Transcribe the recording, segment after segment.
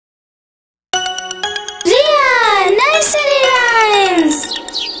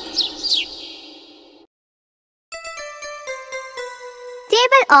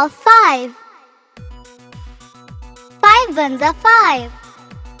of 5. 5 ones are 5.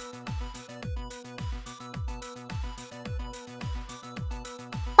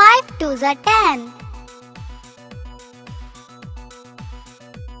 5 twos are 10.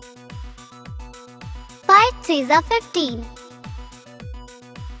 5 threes are 15.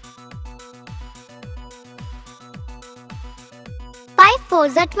 5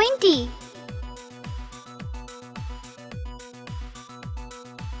 fours are 20.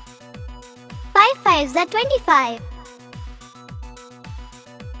 5 fives are 25.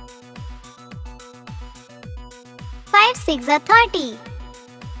 5 six are 30.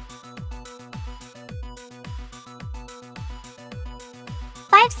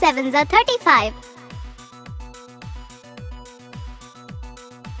 5 sevens are 35.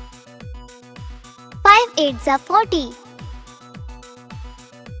 5 eights are 40.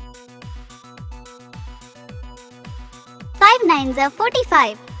 5 nines are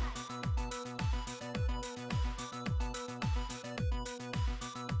 45.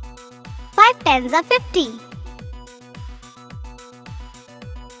 5 tens are 50.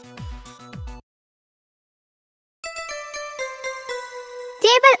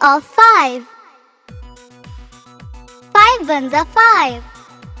 Table of 5. 5 ones are 5.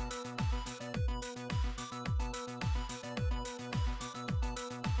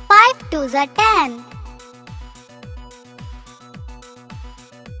 5 twos are 10.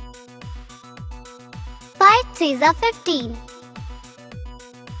 5 threes are 15.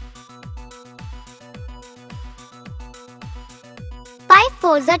 5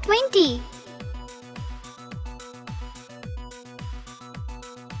 fours are 20.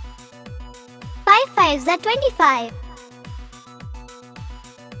 5 fives are 25.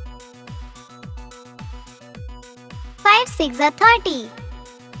 5 six are 30.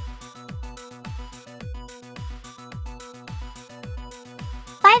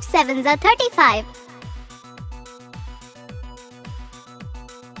 5 sevens are 35.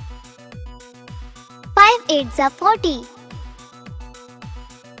 5 eights are 40.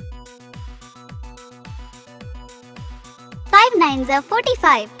 5 nines are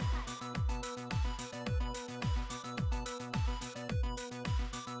 45.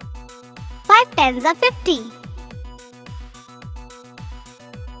 5 tens are 50.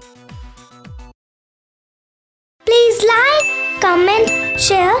 Please like, comment,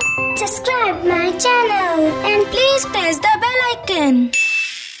 share, subscribe my channel and please press the bell icon.